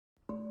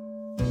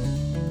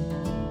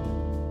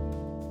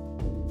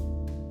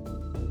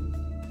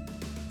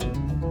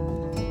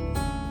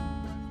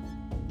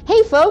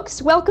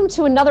folks. Welcome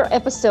to another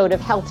episode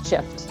of Health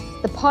Shift,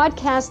 the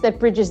podcast that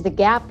bridges the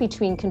gap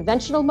between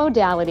conventional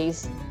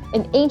modalities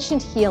and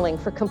ancient healing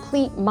for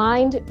complete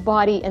mind,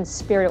 body, and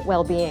spirit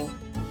well-being.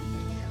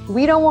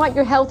 We don't want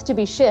your health to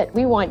be shit.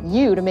 We want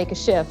you to make a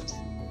shift.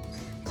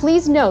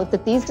 Please note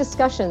that these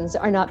discussions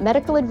are not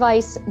medical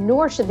advice,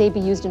 nor should they be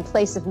used in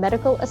place of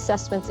medical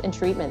assessments and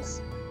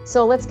treatments.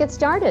 So let's get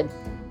started.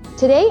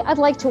 Today, I'd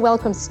like to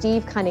welcome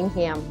Steve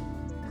Cunningham.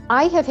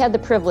 I have had the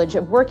privilege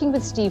of working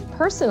with Steve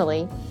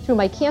personally through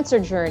my cancer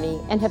journey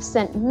and have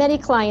sent many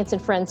clients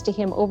and friends to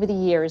him over the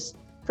years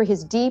for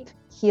his deep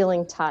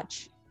healing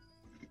touch.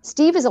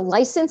 Steve is a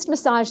licensed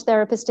massage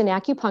therapist and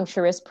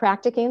acupuncturist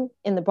practicing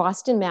in the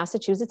Boston,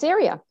 Massachusetts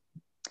area.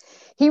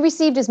 He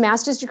received his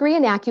master's degree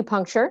in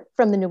acupuncture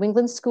from the New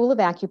England School of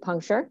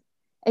Acupuncture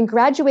and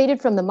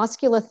graduated from the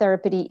Muscular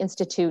Therapy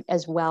Institute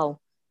as well.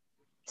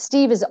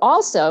 Steve is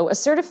also a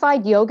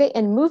certified yoga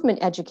and movement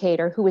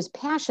educator who is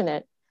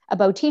passionate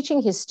about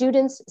teaching his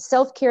students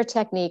self-care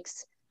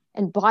techniques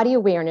and body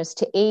awareness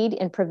to aid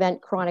and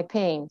prevent chronic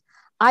pain.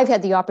 I've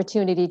had the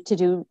opportunity to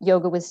do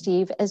yoga with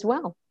Steve as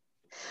well.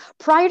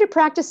 Prior to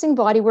practicing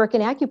bodywork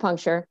and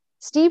acupuncture,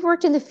 Steve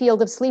worked in the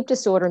field of sleep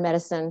disorder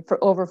medicine for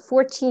over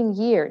 14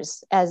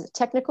 years as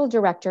technical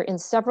director in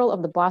several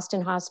of the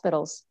Boston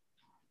hospitals.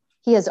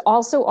 He has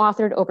also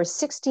authored over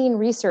 16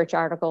 research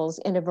articles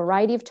in a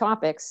variety of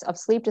topics of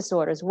sleep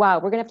disorders. Wow,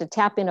 we're gonna have to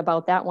tap in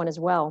about that one as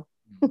well.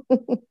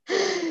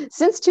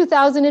 Since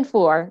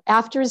 2004,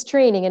 after his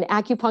training in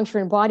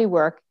acupuncture and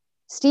bodywork,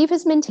 Steve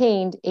has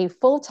maintained a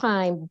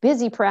full-time,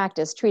 busy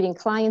practice treating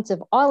clients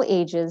of all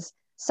ages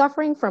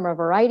suffering from a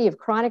variety of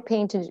chronic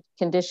pain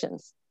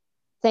conditions.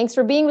 Thanks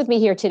for being with me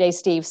here today,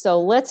 Steve.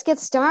 So let's get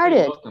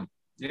started. You're welcome.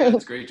 Yeah,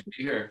 it's great to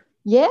be here.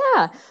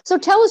 Yeah. So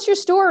tell us your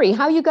story,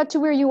 how you got to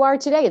where you are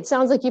today. It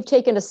sounds like you've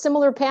taken a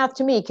similar path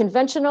to me,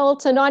 conventional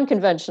to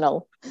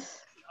non-conventional.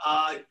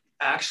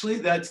 Actually,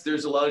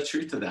 there's a lot of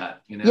truth to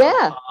that. You know.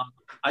 Yeah.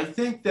 I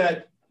think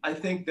that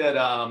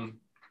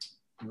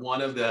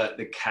one of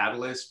the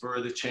catalysts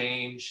for the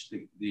change,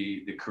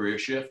 the career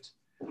shift,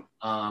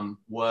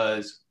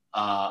 was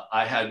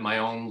I had my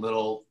own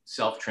little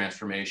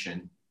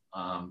self-transformation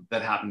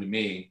that happened to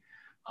me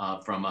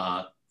from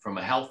a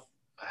health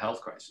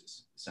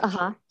crisis, essentially.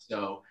 Uh-huh.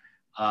 So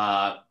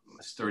I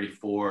was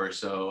 34,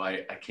 so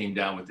I came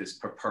down with this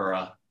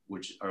purpura,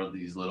 which are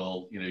these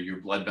little, your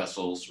blood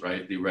vessels,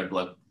 right? The red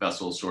blood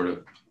vessels sort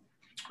of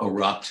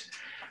erupt.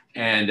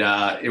 And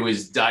it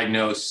was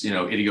diagnosed,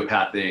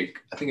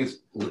 idiopathic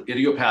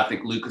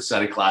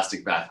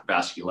leukocytoclastic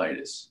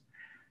vasculitis.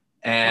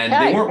 And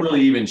They weren't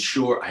really even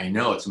sure. I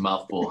know it's a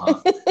mouthful, huh?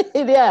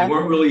 Yeah. They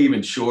weren't really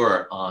even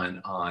sure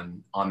on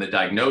the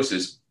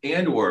diagnosis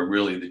or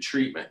really the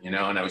treatment, and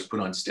I was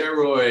put on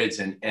steroids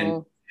and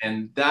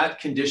that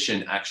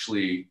condition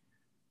actually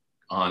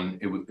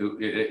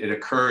it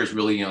occurs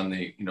really on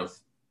the,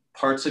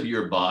 parts of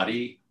your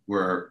body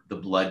where the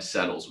blood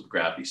settles with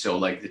gravity. So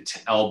like the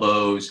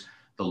elbows,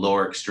 the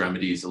lower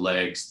extremities, the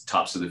legs,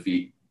 tops of the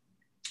feet.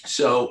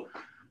 So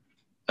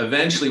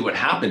eventually what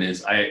happened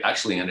is I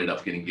actually ended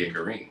up getting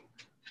gangrene.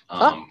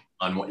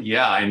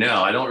 Yeah, I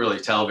know. I don't really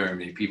tell very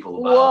many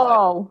people about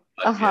Whoa.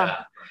 it.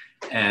 Yeah.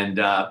 And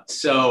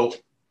so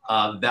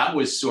that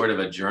was sort of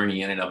a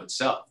journey in and of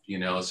itself,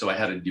 so I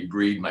had to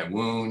debride my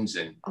wounds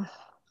and I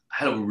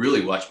had to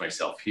really watch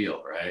myself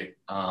heal, right?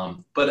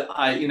 But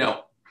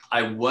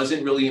I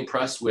wasn't really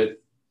impressed with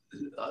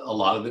a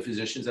lot of the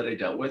physicians that I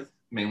dealt with,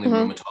 mainly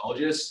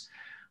rheumatologists.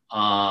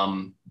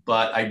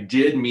 But I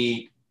did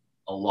meet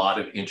a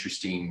lot of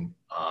interesting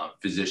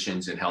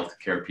physicians and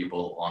healthcare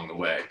people along the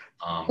way.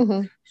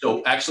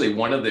 So actually,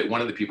 one of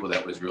the people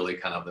that was really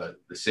kind of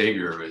the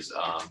savior was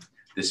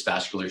this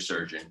vascular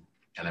surgeon,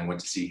 and I went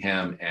to see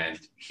him, and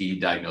he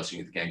diagnosed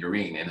me with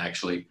gangrene, and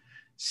actually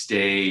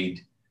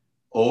stayed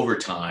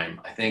overtime,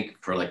 I think,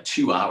 for like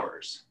 2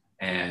 hours,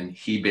 and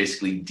he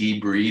basically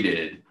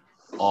debrided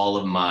all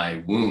of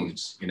my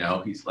wounds.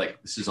 He's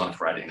like, this is on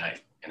Friday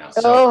night.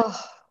 So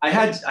I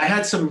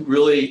had some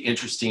really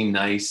interesting,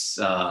 nice,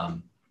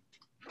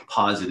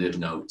 positive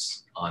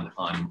notes on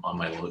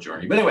my little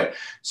journey. But anyway,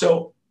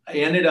 so I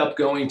ended up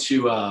going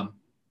to a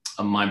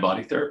mind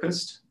body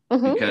therapist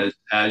because,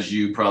 as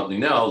you probably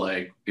know,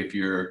 like if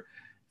your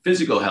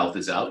physical health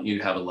is out,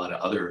 you have a lot of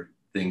other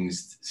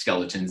things,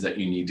 skeletons that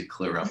you need to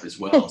clear up as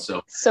well.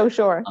 So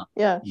sure.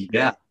 Yeah.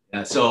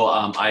 So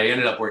I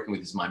ended up working with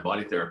this mind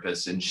body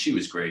therapist, and she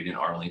was great in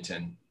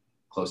Arlington,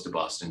 close to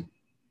Boston,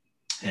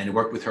 and I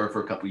worked with her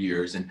for a couple of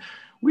years. And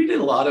we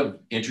did a lot of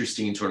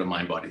interesting sort of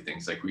mind body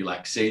things like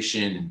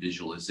relaxation and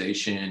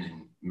visualization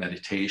and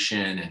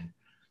meditation. And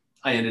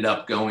I ended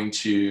up going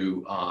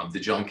to the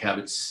Jon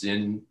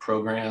Kabat-Zinn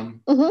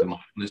program, the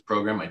mindfulness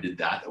program. I did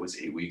that. That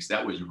was 8 weeks.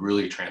 That was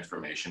really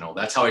transformational.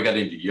 That's how I got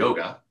into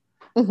yoga.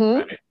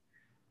 Right?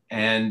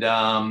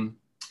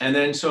 And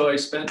then so I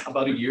spent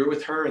about a year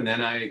with her, and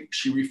then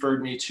she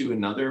referred me to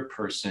another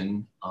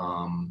person,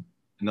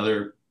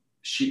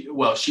 she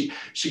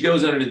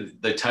goes under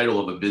the title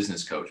of a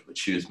business coach, but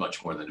she is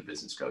much more than a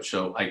business coach.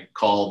 So I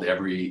called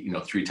every,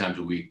 3 times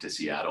a week to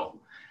Seattle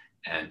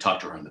and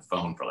talked to her on the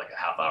phone for like a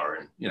half hour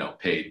and, you know,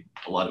 paid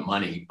a lot of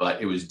money,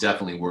 but it was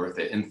definitely worth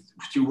it. And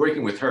through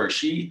working with her,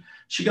 she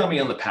got me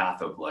on the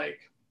path of like,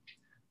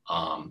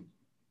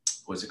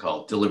 what's it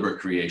called? Deliberate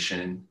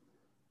creation.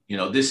 You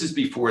know, this is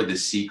before The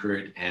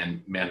Secret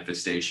and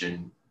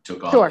manifestation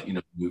took off, Sure. you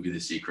know, the movie The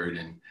Secret,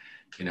 and,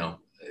 you know,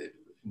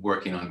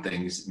 working on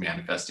things,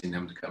 manifesting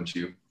them to come to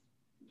you.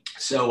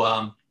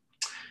 So,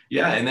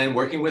 yeah, and then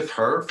working with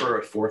her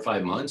for 4 or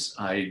 5 months,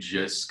 I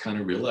just kind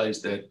of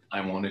realized that I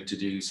wanted to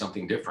do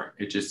something different.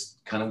 It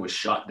just kind of was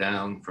shot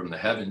down from the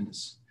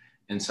heavens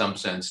in some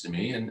sense to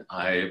me. And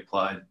I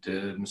applied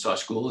to massage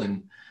school,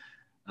 and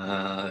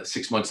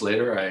 6 months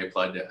later, I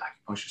applied to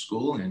acupuncture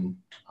school. And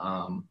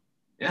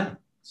yeah,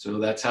 so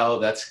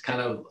that's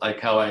kind of like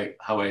how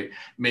I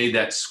made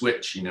that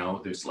switch. You know,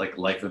 there's like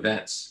life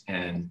events.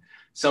 And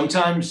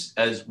sometimes,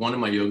 as one of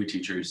my yoga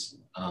teachers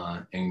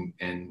and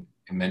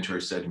mentor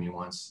said to me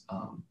once,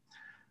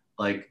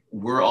 like,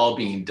 we're all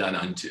being done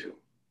unto.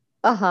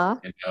 Uh-huh.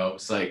 You know,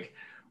 it's like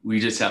we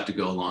just have to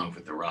go along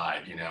with the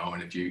ride, you know.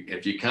 And if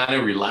you kind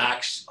of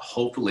relax,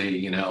 hopefully,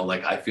 you know,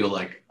 like I feel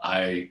like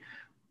I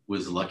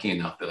was lucky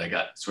enough that I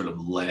got sort of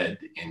led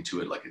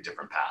into it like a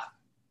different path.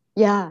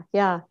 Yeah,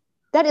 yeah.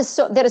 That is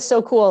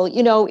so cool.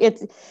 You know,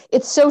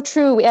 it's so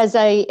true. As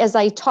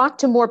I talk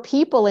to more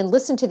people and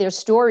listen to their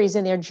stories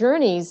and their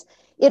journeys,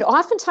 it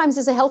oftentimes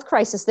is a health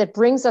crisis that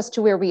brings us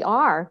to where we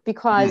are,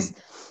 because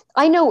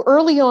I know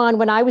early on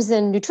when I was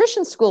in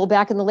nutrition school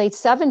back in the late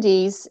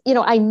 70s, you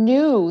know, I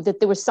knew that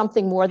there was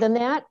something more than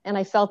that. And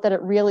I felt that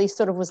it really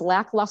sort of was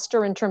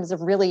lackluster in terms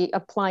of really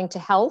applying to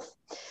health.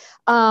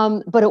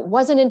 But it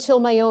wasn't until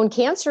my own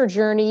cancer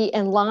journey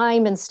and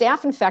Lyme and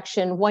staph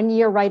infection 1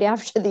 year right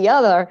after the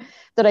other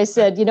that I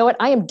said, you know what,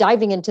 I am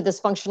diving into this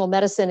functional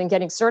medicine and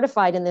getting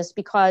certified in this,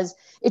 because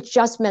it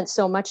just meant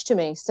so much to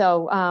me.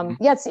 So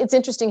yeah, it's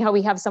interesting how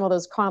we have some of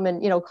those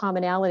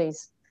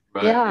commonalities.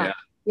 Right, Yeah.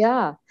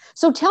 Yeah.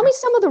 So tell me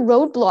some of the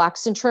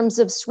roadblocks in terms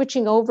of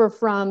switching over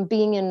from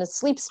being in a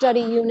sleep study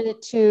unit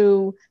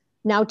to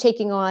now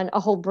taking on a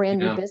whole brand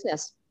new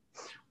business.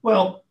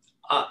 Well,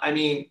 I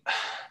mean,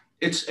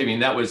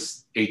 that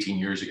was 18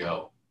 years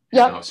ago.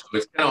 Yeah. So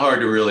it's kind of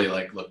hard to really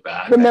like look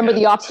back. Remember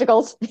the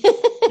obstacles.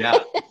 Yeah.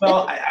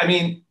 Well, I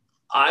mean,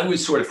 I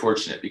was sort of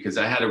fortunate because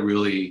I had a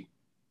really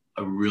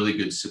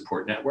good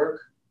support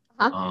network.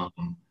 Uh-huh.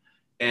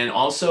 And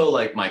also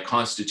like my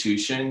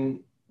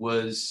constitution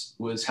was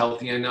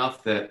healthy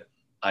enough that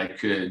I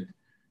could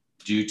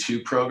do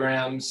 2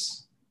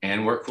 programs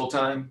and work full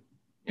time.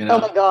 You know? Oh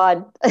my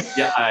God.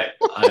 Yeah,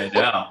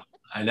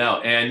 I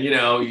know. And you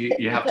know,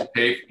 you have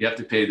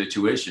to pay the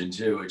tuition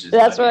too, which is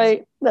That's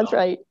right. That's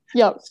right.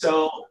 Yep.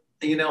 So,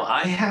 you know,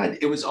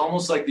 it was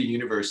almost like the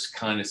universe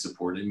kind of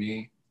supported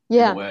me in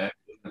a way.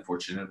 I'm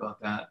fortunate about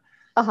that.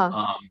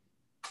 Uh-huh.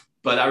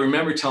 But I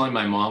remember telling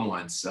my mom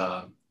once,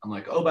 I'm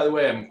like, oh, by the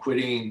way, I'm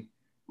quitting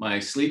my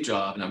sleep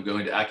job and I'm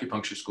going to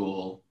acupuncture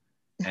school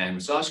and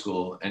massage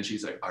school. And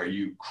she's like, are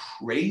you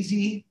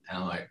crazy?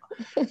 And I'm like,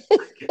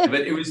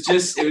 but it was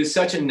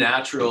such a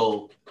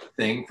natural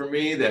thing for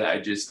me that I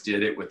just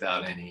did it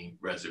without any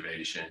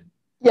reservation.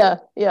 Yeah.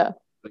 Yeah.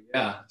 But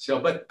yeah, so,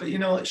 but you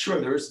know, sure,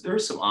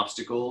 there's some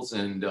obstacles,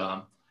 and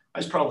I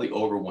was probably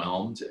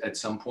overwhelmed at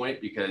some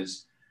point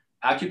because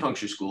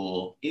acupuncture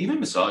school, even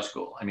massage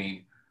school, I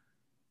mean,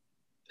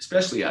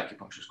 especially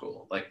acupuncture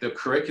school, like the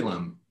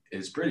curriculum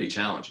is pretty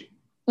challenging.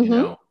 You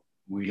know,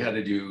 we had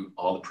to do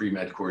all the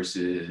pre-med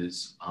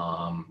courses.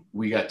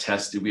 We got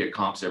tested. We had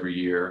comps every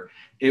year.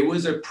 It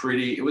was a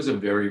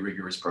very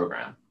rigorous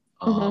program.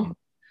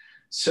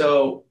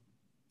 So,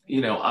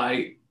 you know,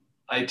 I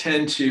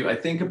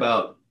think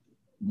about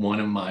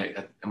when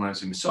I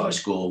was in massage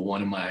school,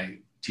 one of my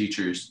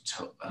teachers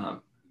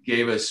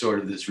gave us sort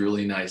of this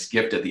really nice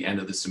gift at the end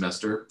of the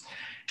semester.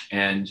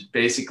 And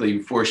basically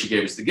before she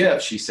gave us the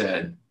gift, she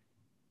said,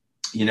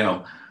 you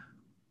know,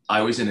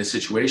 I was in a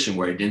situation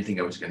where I didn't think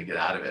I was going to get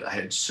out of it. I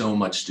had so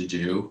much to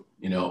do.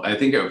 You know, I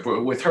think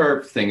with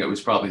her thing, it was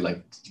probably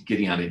like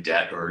getting out of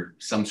debt or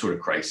some sort of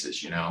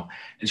crisis, you know.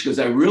 And she goes,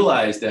 I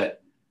realized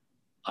that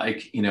I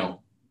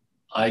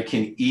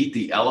can eat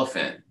the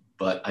elephant,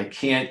 but I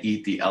can't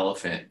eat the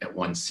elephant at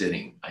one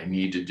sitting. I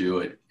need to do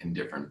it in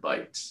different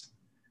bites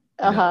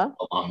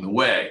along the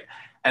way.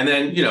 And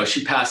then, you know,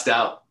 she passed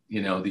out,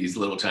 you know, these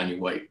little tiny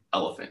white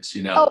elephants,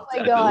 you know. Oh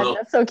my God,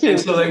 that's so cute. And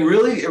so it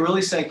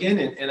really sank in.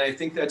 And I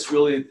think that's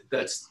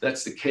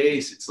the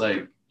case. It's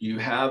like you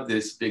have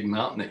this big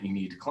mountain that you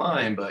need to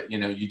climb, but, you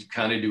know, you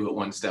kind of do it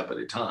one step at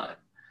a time.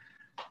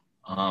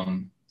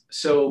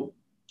 So,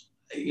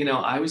 you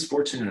know, I was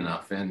fortunate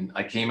enough and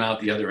I came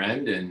out the other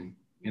end and,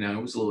 you know, I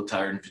was a little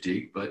tired and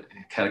fatigued, but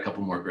had a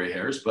couple more gray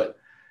hairs, but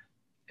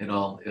it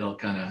all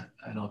kind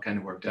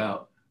of worked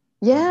out.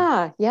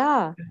 Yeah.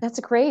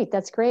 That's great.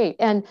 That's great.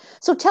 And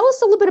so tell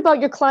us a little bit about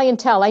your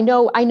clientele. I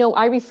know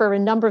I refer a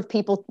number of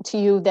people to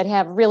you that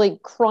have really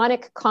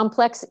chronic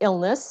complex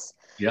illness.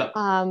 Yep.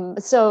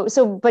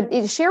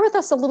 But share with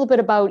us a little bit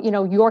about, you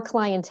know, your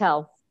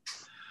clientele.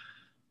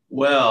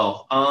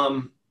 Well,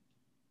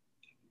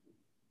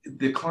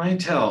 the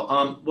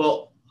clientele,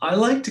 well, I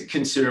like to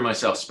consider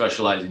myself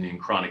specializing in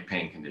chronic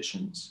pain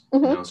conditions.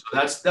 Mm-hmm. So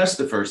that's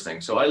the first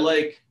thing. So I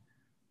like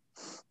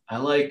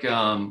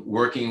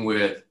working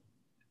with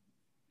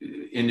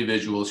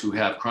individuals who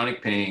have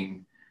chronic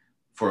pain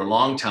for a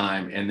long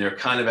time, and they're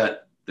kind of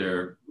at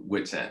their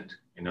wit's end.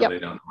 Yep. They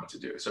don't know what to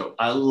do. So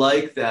I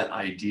like that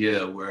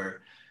idea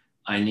where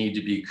I need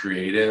to be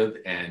creative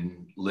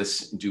and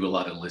do a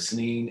lot of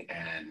listening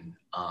and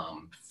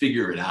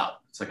figure it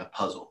out. It's like a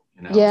puzzle,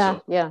 Yeah,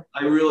 So yeah.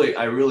 I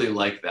really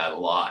like that a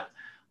lot.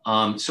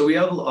 So we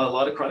have a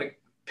lot of chronic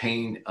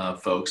pain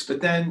folks, but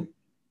then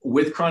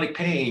with chronic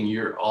pain,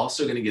 you're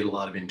also going to get a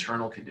lot of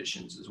internal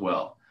conditions as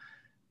well.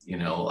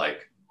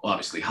 Like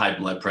obviously high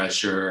blood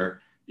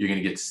pressure, you're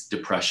going to get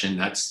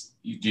depression.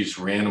 You just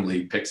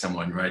randomly pick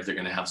someone, right? They're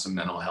going to have some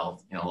mental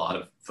health. A lot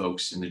of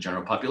folks in the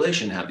general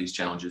population have these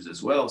challenges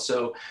as well.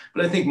 So,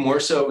 but I think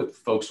more so with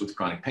folks with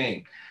chronic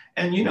pain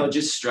and,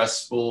 just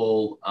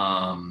stressful,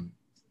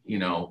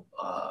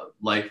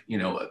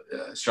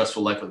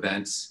 stressful life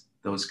events,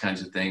 those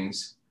kinds of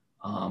things.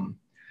 I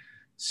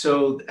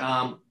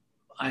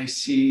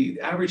see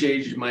the average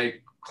age of my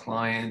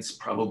clients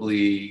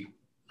probably,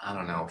 I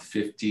don't know,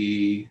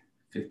 50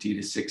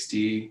 to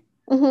 60.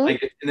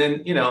 Mm-hmm. And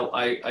then,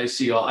 I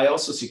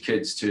also see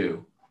kids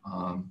too.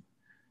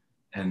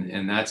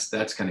 And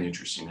that's kind of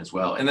interesting as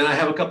well. And then I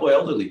have a couple of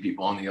elderly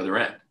people on the other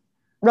end.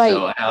 Right.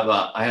 So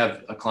I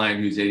have a client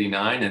who's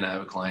 89 and I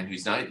have a client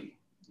who's 90.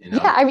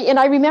 Yeah,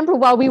 I remember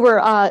while we were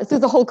through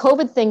the whole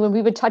COVID thing, when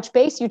we would touch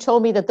base, you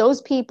told me that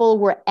those people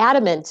were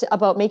adamant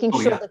about making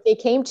sure that they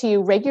came to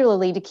you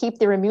regularly to keep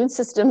their immune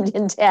system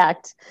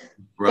intact.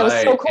 Right. That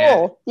was so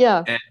cool.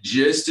 And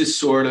just to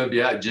sort of,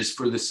 just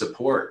for the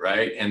support,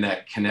 right? And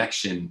that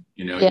connection,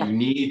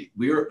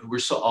 we're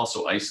so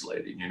also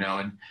isolated,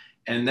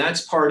 and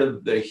that's part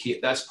of the,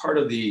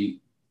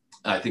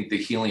 I think the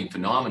healing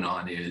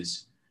phenomenon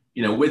is,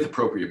 with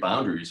appropriate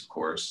boundaries, of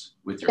course,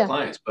 with your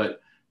clients,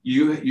 but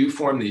you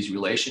form these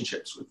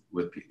relationships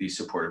with these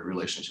supportive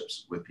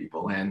relationships with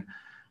people. And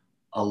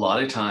a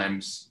lot of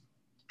times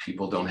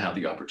people don't have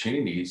the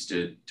opportunities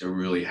to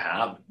really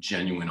have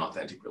genuine,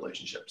 authentic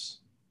relationships,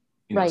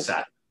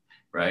 sad,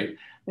 right?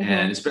 Mm-hmm.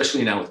 And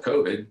especially now with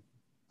COVID.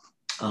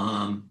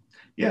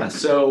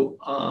 So,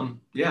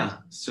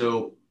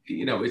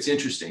 it's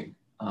interesting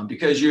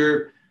because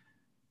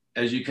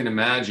as you can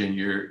imagine,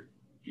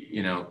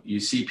 you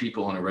see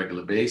people on a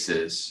regular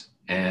basis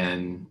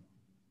and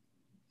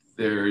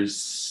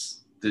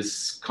there's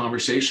this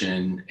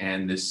conversation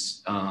and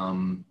this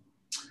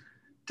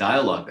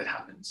dialogue that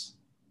happens,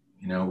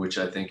 which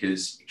I think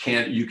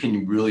you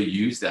can really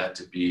use that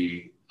to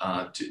be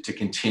to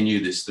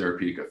continue this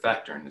therapeutic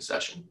effect during the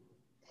session.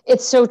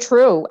 It's so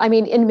true. I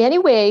mean, in many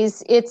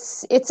ways,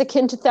 it's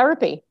akin to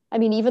therapy. I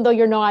mean, even though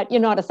you're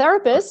not a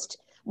therapist,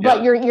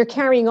 but you're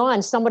carrying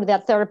on somewhat of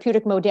that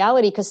therapeutic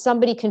modality because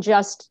somebody can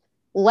just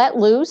let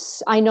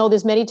loose. I know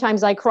there's many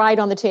times I cried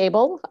on the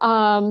table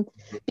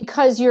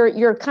because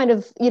you're kind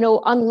of,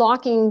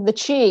 unlocking the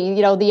chi,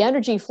 the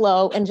energy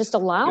flow and just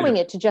allowing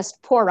it to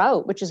just pour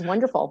out, which is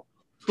wonderful.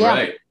 Yeah.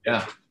 Right.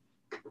 Yeah.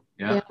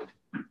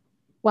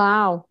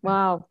 Wow.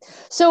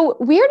 So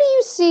where do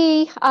you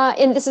see,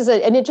 and this is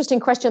an interesting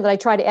question that I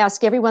try to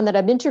ask everyone that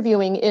I'm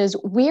interviewing is,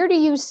 where do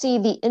you see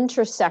the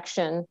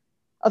intersection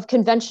of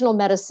conventional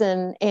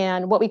medicine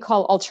and what we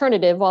call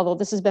alternative, although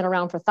this has been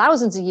around for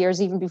thousands of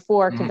years, even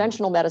before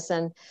conventional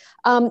medicine.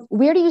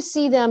 Where do you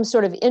see them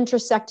sort of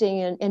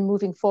intersecting and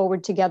moving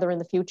forward together in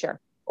the future?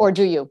 Or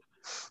do you?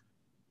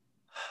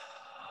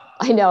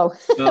 I know,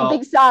 well,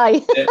 big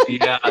sigh.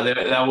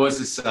 That was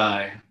a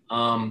sigh.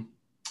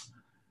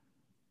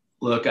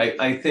 Look,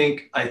 I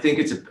think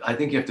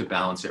you have to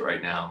balance it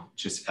right now,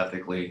 just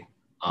ethically.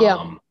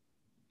 I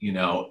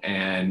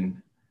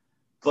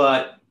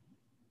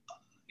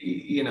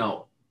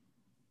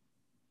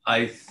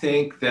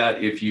think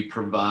that if you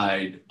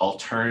provide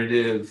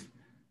alternative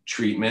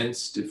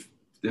treatments to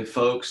the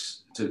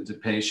folks, to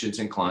patients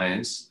and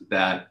clients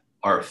that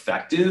are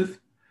effective,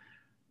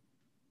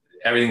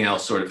 everything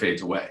else sort of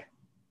fades away,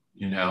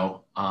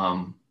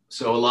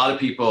 So a lot of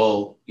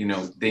people,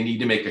 they need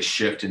to make a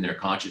shift in their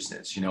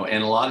consciousness, and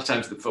a lot of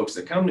times the folks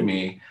that come to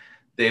me,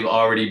 they've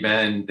already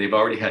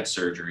had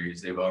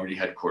surgeries, they've already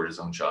had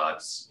cortisone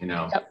shots,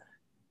 Yep.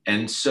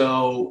 And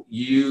so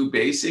you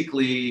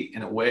basically,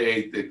 in a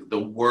way, the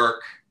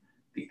work,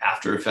 the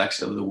after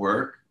effects of the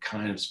work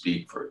kind of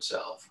speak for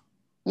itself.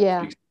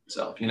 Yeah. Speaks for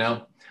itself,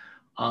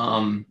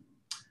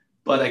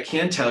 But I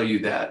can tell you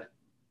that,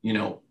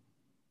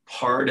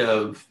 part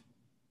of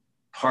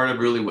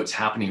really what's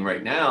happening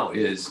right now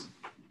is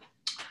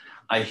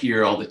I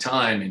hear all the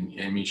time, and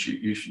I mean,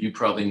 you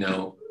probably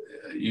know,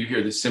 you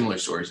hear the similar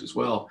stories as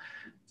well.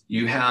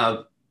 You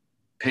have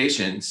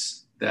patients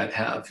that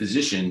have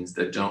physicians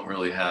that don't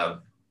really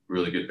have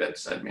really good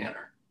bedside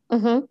manner,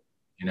 and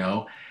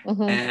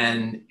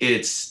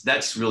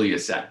that's really a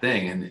sad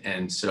thing.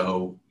 And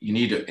so you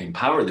need to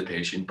empower the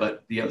patient.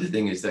 But the other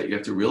thing is that you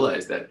have to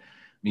realize that,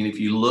 if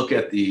you look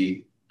at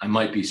I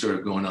might be sort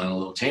of going on a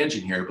little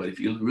tangent here, but if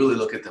you really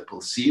look at the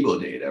placebo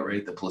data,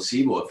 right, the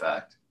placebo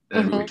effect that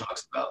everybody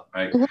talks about,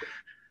 right?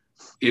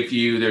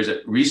 There's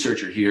a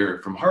researcher here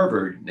from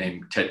Harvard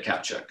named Ted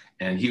Kaptchuk,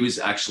 and he was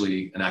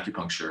actually an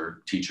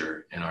acupuncture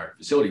teacher in our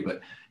facility,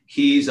 but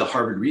he's a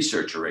Harvard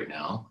researcher right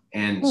now.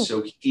 And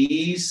so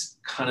he's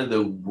kind of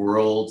the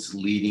world's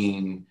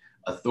leading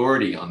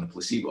authority on the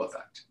placebo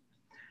effect.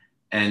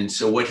 And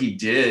so what he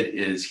did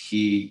is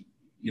he,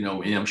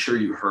 and I'm sure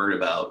you heard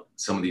about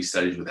some of these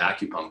studies with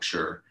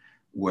acupuncture,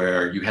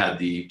 where you had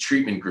the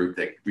treatment group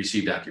that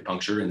received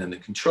acupuncture and then the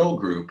control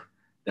group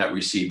that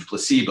received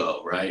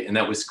placebo, right? And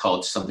that was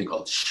something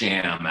called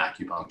sham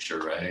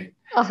acupuncture, right?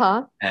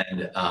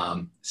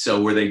 And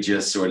so where they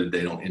just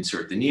they don't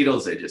insert the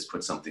needles, they just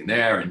put something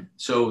there. And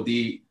so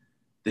the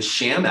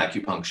sham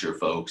acupuncture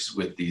folks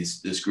with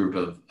this group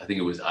of, I think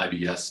it was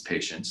IBS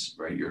patients,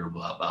 right?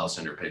 Irritable bowel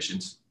syndrome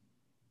patients,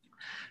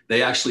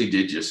 they actually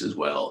did just as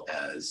well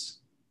as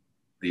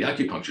the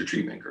acupuncture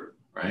treatment group,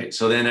 right?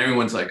 So then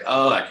everyone's like,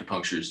 oh,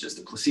 acupuncture is just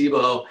a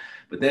placebo.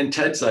 But then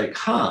Ted's like,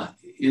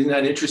 isn't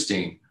that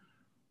interesting?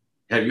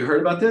 Have you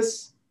heard about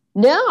this?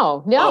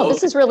 No,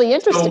 this is really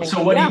interesting.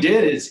 So what he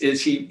did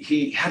is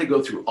he had to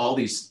go through all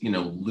these,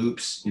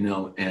 loops,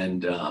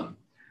 and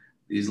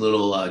these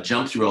little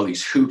jump through all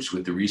these hoops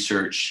with the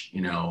research,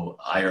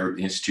 IR,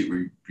 the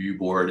Institute Review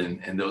Board,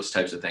 and those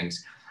types of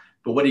things.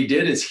 But what he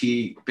did is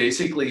he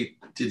basically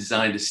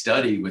designed a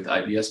study with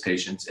IBS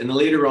patients. And then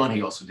later on,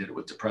 he also did it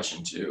with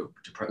depression too,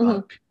 people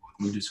with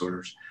mood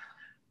disorders.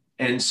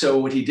 And so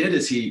what he did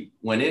is he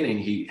went in and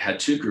he had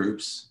two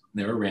groups.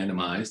 They were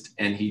randomized,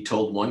 and he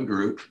told one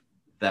group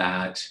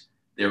that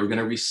they were going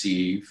to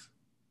receive,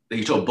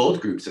 he told both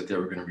groups that they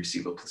were going to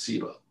receive a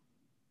placebo,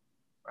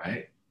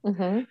 right?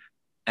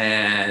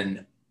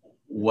 And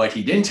what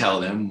he didn't tell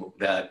them,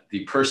 that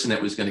the person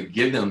that was going to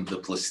give them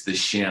the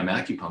sham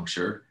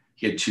acupuncture,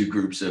 he had two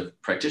groups of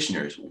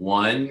practitioners.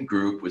 One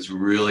group was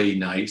really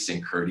nice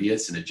and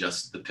courteous and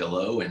adjusted the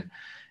pillow, and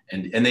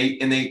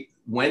they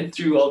went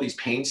through all these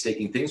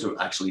painstaking things of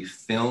actually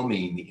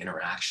filming the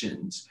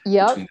interactions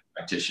between the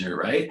practitioner,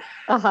 right?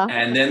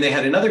 And then they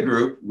had another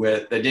group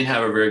that didn't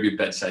have a very good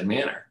bedside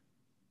manner,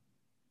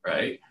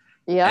 right?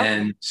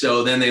 And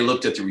so then they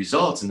looked at the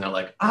results and they're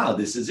like,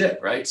 this is it,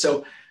 right?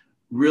 So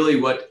really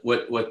what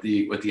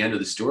the end of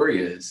the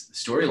story is, the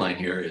storyline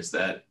here is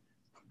that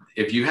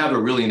if you have a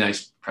really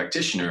nice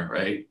practitioner,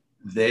 right,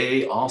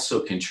 they also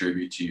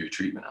contribute to your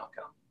treatment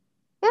outcome.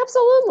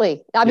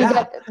 Absolutely. I mean,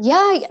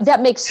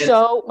 that makes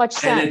so much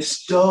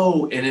sense.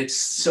 And it's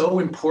so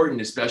important,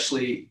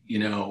 especially,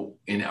 in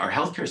our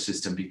healthcare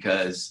system,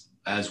 because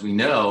as we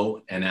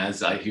know, and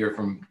as I hear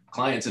from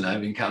clients, and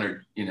I've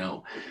encountered,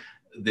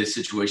 this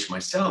situation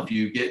myself,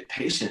 you get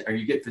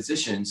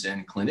physicians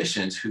and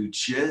clinicians who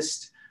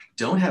just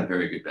don't have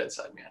very good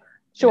bedside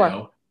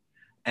manner.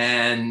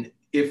 And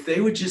if they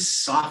would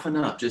just soften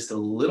up just a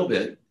little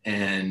bit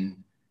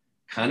and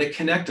kind of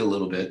connect a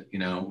little bit,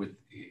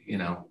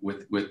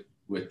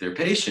 with their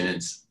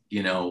patients,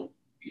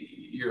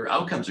 your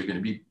outcomes are going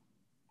to be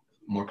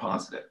more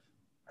positive,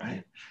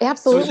 right?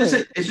 Absolutely.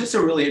 So it's just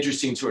a really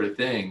interesting sort of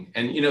thing.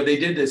 And, they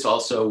did this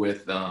also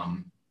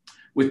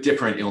with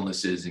different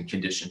illnesses and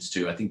conditions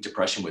too. I think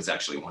depression was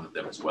actually one of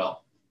them as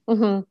well.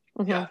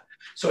 Yeah.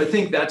 So I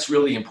think that's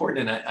really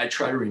important. And I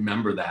try to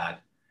remember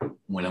that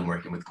when I'm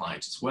working with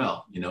clients as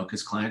well,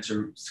 because clients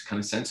are kind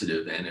of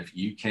sensitive. And if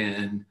you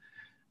can,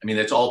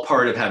 that's all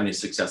part of having a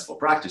successful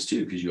practice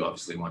too, because you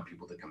obviously want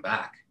people to come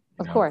back,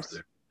 of course,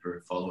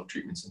 for follow-up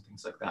treatments and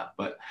things like that.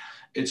 But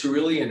it's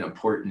really an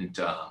important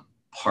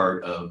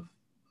part of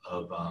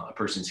a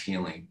person's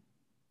healing,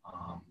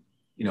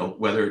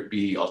 whether it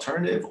be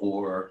alternative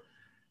or,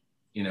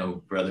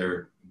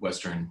 rather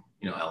Western,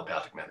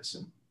 allopathic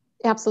medicine.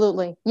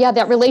 Absolutely. Yeah,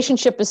 that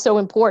relationship is so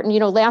important.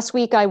 Last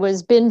week I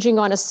was binging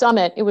on a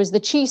summit. It was the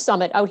Chi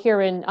Summit out here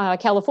in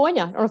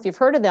California. I don't know if you've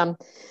heard of them.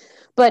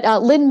 But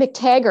Lynn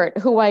McTaggart,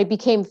 who I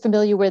became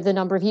familiar with a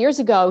number of years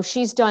ago,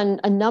 she's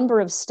done a number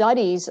of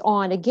studies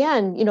on,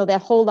 again,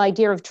 that whole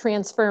idea of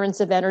transference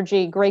of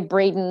energy. Greg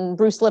Braden,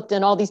 Bruce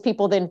Lipton, all these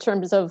people in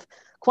terms of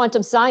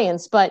quantum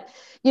science. But,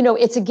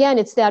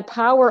 it's that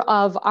power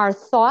of our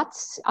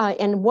thoughts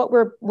and what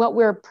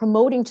we're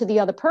promoting to the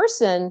other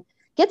person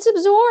gets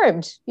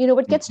absorbed,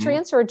 it gets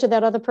transferred to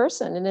that other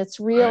person. And it's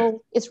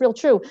real, It's real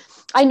true.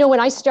 I know when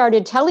I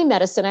started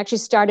telemedicine, I actually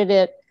started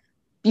it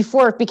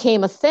before it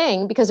became a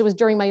thing, because it was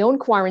during my own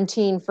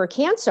quarantine for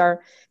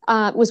cancer.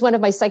 It was one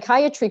of my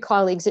psychiatry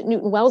colleagues at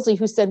Newton Wellesley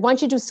who said, why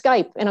don't you do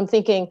Skype? And I'm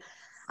thinking,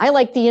 I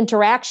like the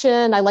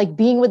interaction. I like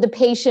being with the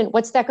patient.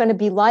 What's that going to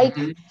be like?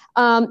 And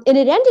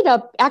it ended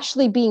up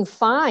actually being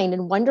fine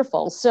and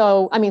wonderful.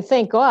 So,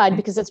 thank God,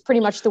 because that's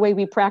pretty much the way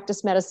we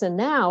practice medicine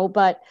now.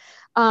 But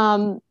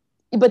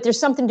there's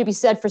something to be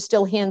said for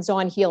still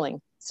hands-on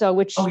healing. So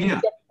which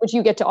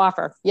you get to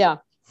offer. Yeah.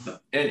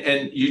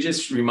 And you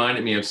just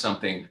reminded me of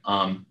something.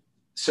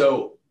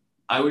 So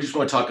I would just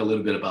want to talk a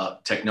little bit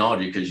about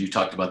technology, because you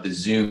talked about the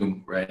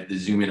Zoom, right? The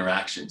Zoom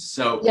interactions.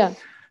 So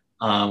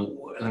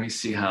let me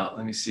see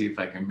if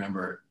I can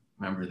remember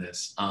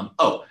this.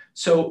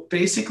 So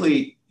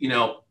basically,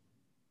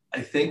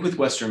 I think with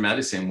Western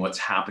medicine, what's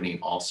happening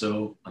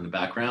also on the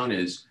background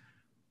is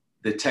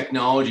the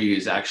technology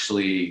is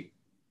actually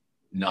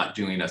not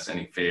doing us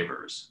any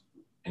favors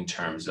in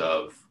terms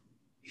of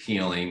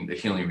the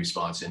healing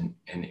response. And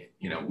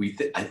you know,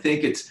 I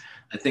think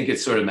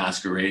it's sort of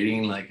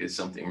masquerading like it's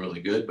something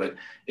really good. But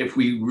if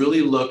we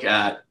really look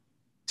at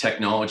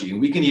technology,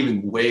 and we can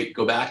even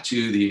go back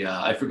to the,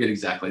 I forget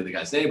exactly the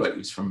guy's name, but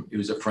he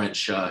was a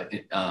French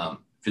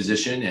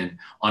physician and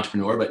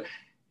entrepreneur, but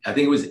I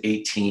think it was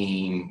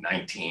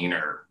 1819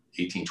 or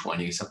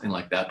 1820, something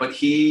like that. But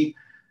he,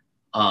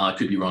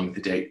 could be wrong with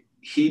the date,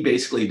 he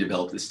basically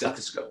developed the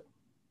stethoscope.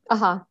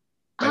 Uh-huh.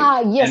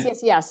 Right?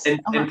 Yes.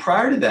 And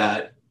prior to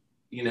that,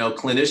 you know,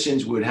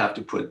 clinicians would have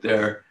to put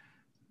their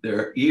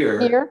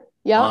ear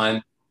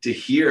on to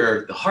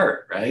hear the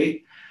heart,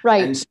 right?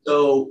 Right. And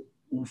so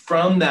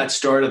from that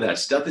start of that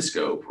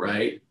stethoscope,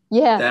 right?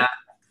 Yeah. That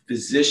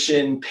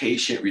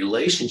physician-patient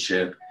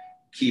relationship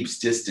keeps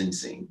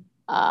distancing.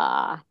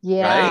 Yeah.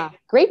 Right?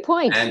 Great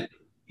point. And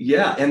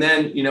yeah, and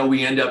then, you know,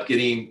 we end up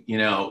getting, you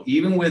know,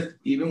 even with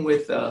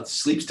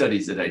sleep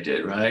studies that I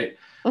did, right?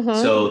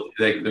 Mm-hmm. So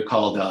they're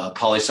called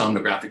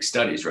polysomnographic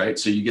studies, right?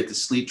 So you get the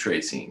sleep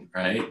tracing,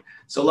 right?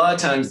 So a lot of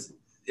times,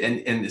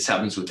 and this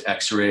happens with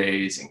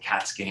X-rays and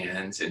CAT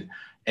scans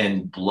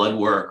and blood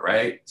work,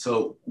 right?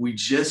 So we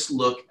just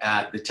look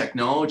at the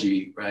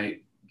technology,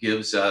 right?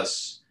 Gives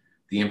us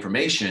the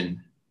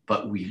information,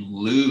 but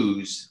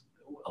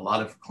a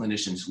lot of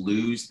clinicians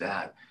lose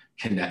that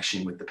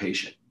connection with the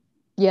patient.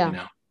 Yeah. You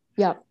know?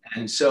 Yeah.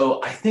 And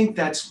so I think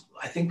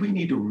we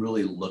need to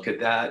really look at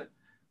that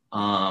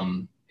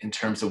in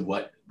terms of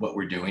what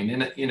we're doing.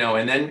 And, you know,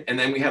 and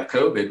then we have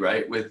COVID,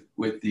 right? With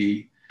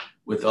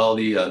all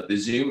the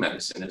Zoom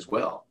medicine as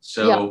well.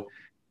 So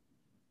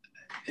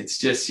it's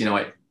just, you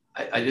know,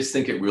 I just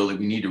think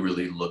we need to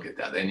really look at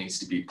that. That needs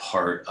to be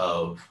part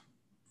of,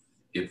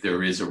 if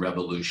there is a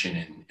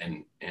revolution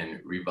in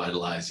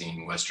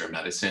revitalizing Western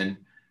medicine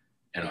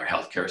and our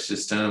healthcare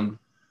system,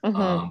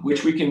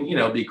 which we can, you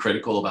know, be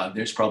critical about.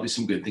 There's probably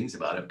some good things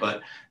about it,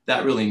 but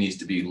that really needs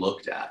to be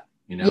looked at,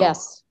 you know.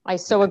 Yes, I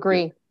so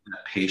agree.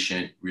 That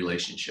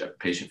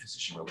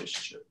patient-physician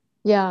relationship.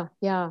 Yeah.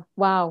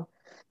 Wow.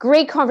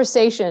 Great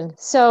conversation.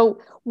 So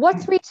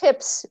what 3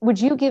 tips would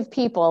you give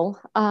people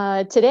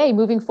today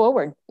moving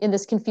forward in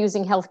this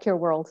confusing healthcare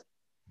world?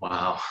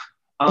 Wow.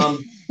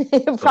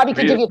 Probably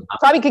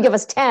could give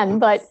us 10,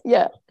 but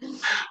yeah.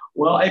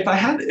 Well, if I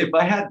had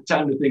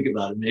time to think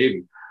about it,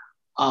 maybe.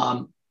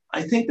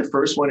 I think the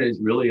first one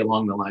is really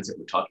along the lines that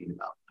we're talking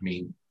about. I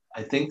mean,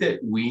 I think that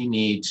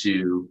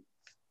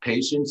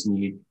patients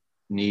need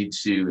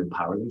to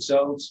empower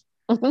themselves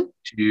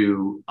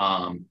to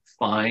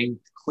find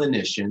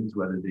clinicians,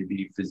 whether they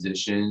be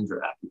physicians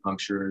or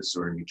acupuncturists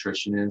or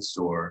nutritionists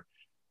or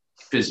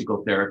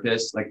physical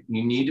therapists. Like,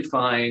 you need to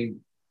find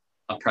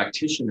a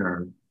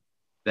practitioner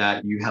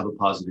that you can have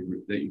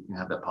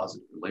that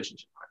positive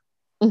relationship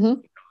with,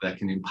 that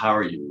can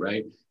empower you,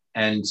 right?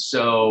 And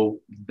so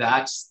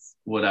that's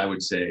what I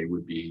would say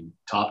would be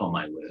top on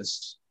my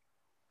list.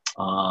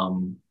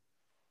 And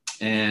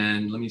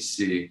let me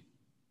see.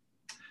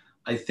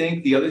 I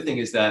think the other thing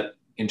is that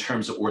in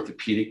terms of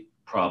orthopedic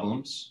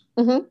problems,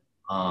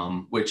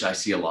 which I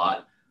see a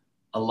lot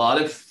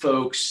of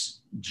folks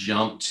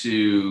jump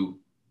to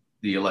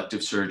the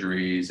elective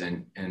surgeries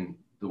and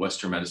the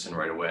Western medicine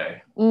right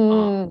away.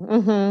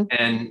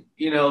 And,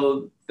 you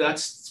know,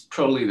 that's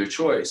probably their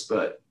choice,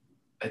 but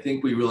I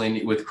think we really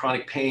need, with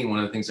chronic pain, one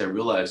of the things I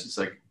realized is,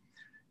 like,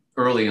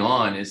 early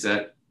on, is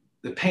that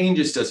the pain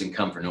just doesn't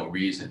come for no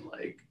reason.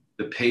 Like,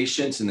 the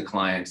patients and the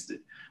clients, that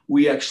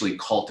we actually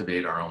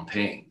cultivate our own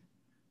pain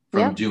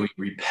from doing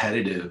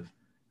repetitive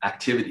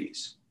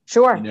activities.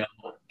 Sure. You know,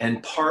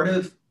 and part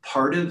of,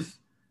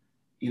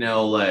 you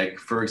know, like,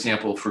 for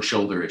example, for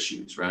shoulder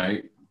issues,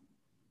 right?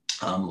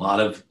 A lot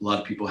of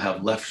people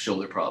have left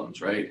shoulder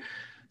problems, right?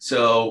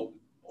 So,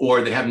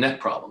 or they have neck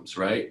problems,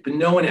 right? But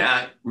no one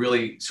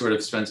really sort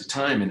of spends the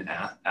time and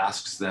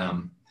asks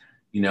them,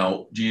 you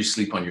know, do you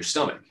sleep on your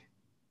stomach,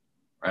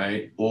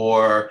 right?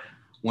 Or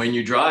when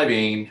you're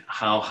driving,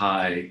 how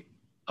high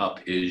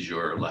up is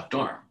your left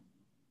arm?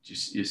 You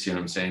see what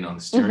I'm saying, on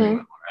the steering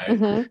wheel,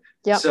 right?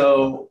 Yep.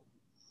 So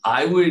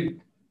I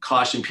would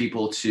caution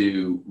people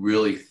to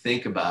really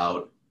think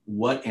about,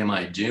 what am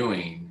I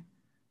doing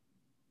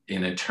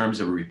in terms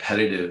of a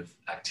repetitive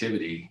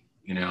activity,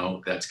 you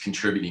know, that's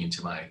contributing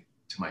to my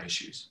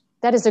issues.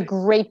 That is a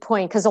great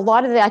point, because a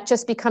lot of that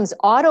just becomes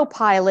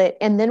autopilot,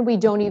 and then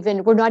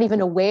we're not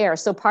even aware.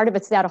 So part of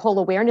it's that whole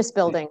awareness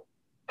building.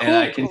 And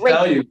I can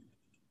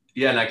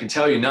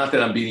tell you, not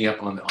that I'm beating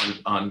up on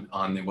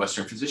the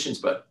Western physicians,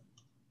 but,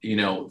 you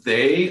know,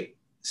 they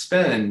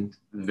spend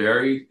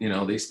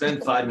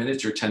 5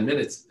 minutes or 10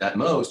 minutes at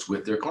most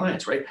with their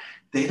clients, right?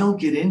 They don't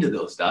get into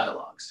those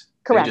dialogues.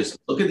 Correct. They just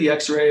look at the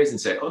x-rays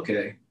and say,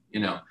 okay, you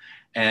know,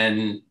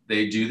 and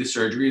they do the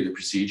surgery, the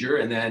procedure,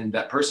 and then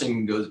that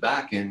person goes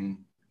back and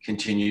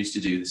continues to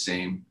do the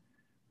same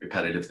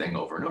repetitive thing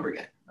over and over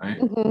again,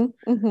 right?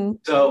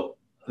 So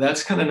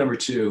that's kind of number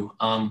 2.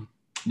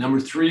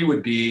 Number 3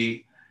 would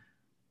be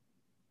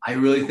I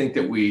really think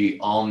that we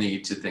all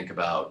need to think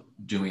about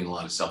doing a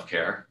lot of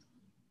self-care,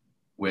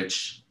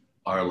 which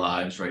our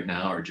lives right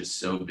now are just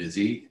so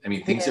busy. I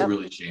mean, things have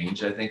really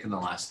changed, I think, in the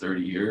last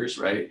 30 years,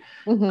 right?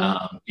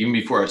 Even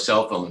before our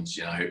cell phones,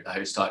 I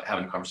was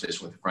having a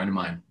conversation with a friend of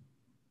mine,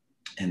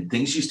 and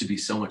things used to be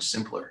so much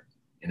simpler,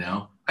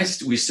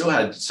 we still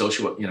had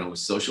social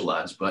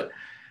lives, but,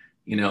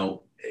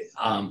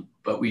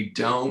 but we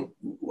don't,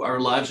 our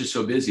lives are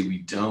so busy. We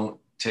don't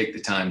take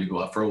the time to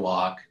go out for a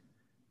walk,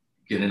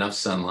 get enough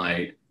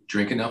sunlight,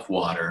 drink enough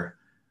water.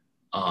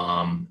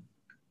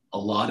 A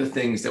lot of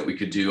things that we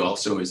could do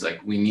also is like,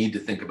 we need to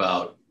think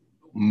about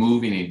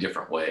moving in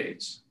different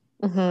ways,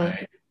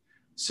 right?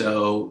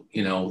 So,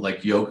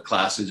 like yoga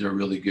classes are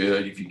really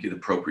good if you get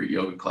appropriate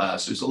yoga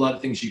class. There's a lot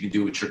of things you can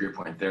do with trigger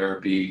point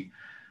therapy,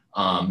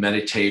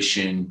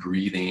 meditation,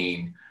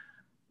 breathing.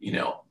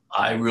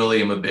 I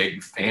really am a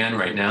big fan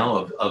right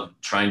now of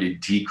trying to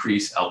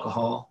decrease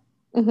alcohol.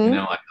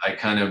 I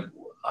kind of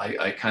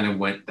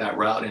went that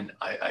route, and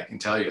I can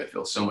tell you, I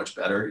feel so much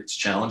better. It's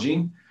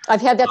challenging. I've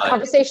had that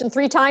conversation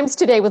 3 times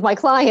today with my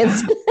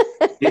clients.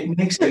 It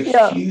makes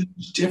a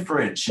huge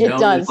difference. It does.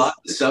 There's lots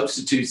of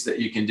substitutes that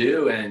you can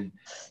do, and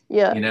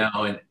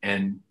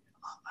and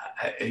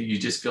you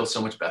just feel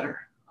so much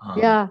better.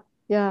 Yeah.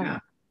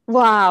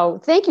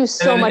 Wow. Thank you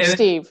so much,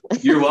 Steve.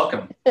 You're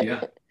welcome.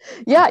 Yeah.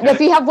 Yeah. Okay. If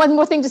you have one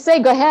more thing to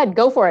say, go ahead.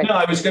 Go for it. No,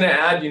 I was going to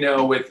add,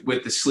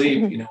 with the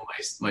sleep,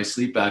 my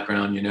sleep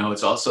background,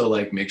 it's also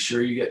like, make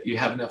sure you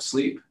have enough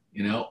sleep,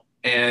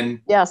 and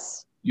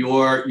yes,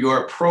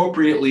 you're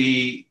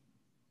appropriately,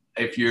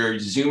 if you're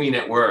Zooming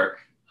at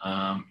work,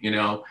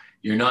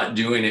 you're not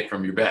doing it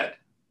from your bed.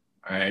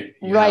 All right.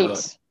 A lot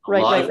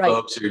of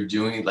folks are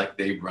doing, like,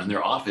 they run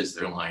their office,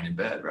 they're lying in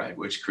bed, right?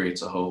 Which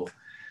creates a whole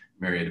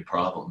myriad of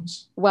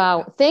problems.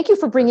 Wow. Thank you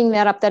for bringing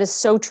that up. That is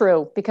so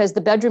true, because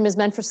the bedroom is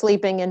meant for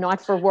sleeping and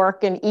not for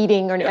work and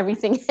eating and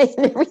everything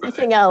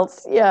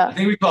else. Yeah. I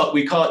think we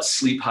call it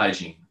sleep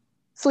hygiene.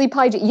 Sleep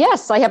hygiene.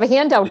 Yes. I have a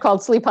handout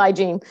called Sleep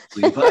Hygiene.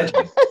 Sleep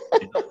hygiene.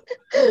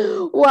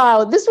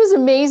 Wow. This was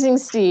amazing,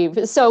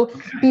 Steve. So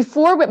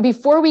before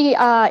we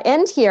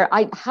end here,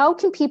 how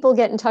can people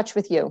get in touch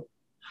with you?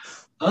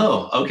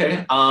 Oh,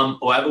 okay. I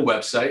have a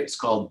website. It's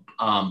called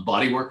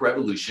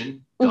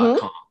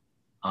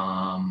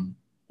bodyworkrevolution.com.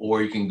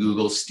 Or you can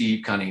Google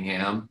Steve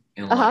Cunningham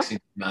in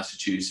Lexington,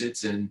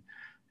 Massachusetts, and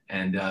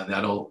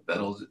that'll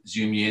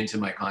zoom you into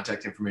my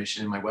contact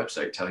information, and my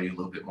website tell you a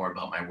little bit more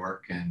about my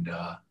work and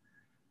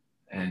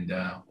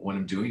what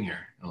I'm doing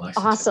here in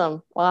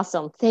Lexington.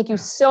 Awesome. Thank you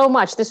so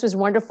much. This was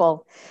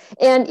wonderful.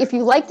 And if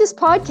you like this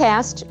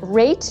podcast,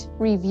 rate,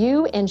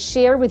 review, and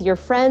share with your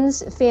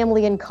friends,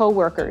 family, and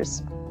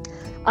coworkers.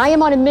 I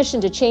am on a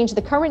mission to change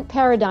the current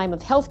paradigm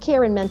of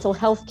healthcare and mental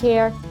health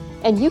care.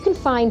 And you can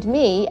find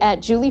me at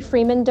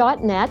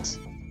juliefreeman.net,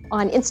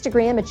 on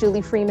Instagram at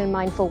Julie Freeman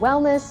Mindful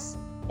Wellness,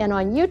 and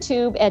on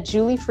YouTube at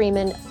Julie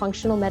Freeman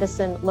Functional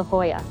Medicine La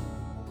Jolla.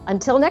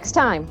 Until next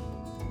time.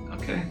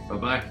 Okay,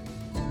 bye-bye.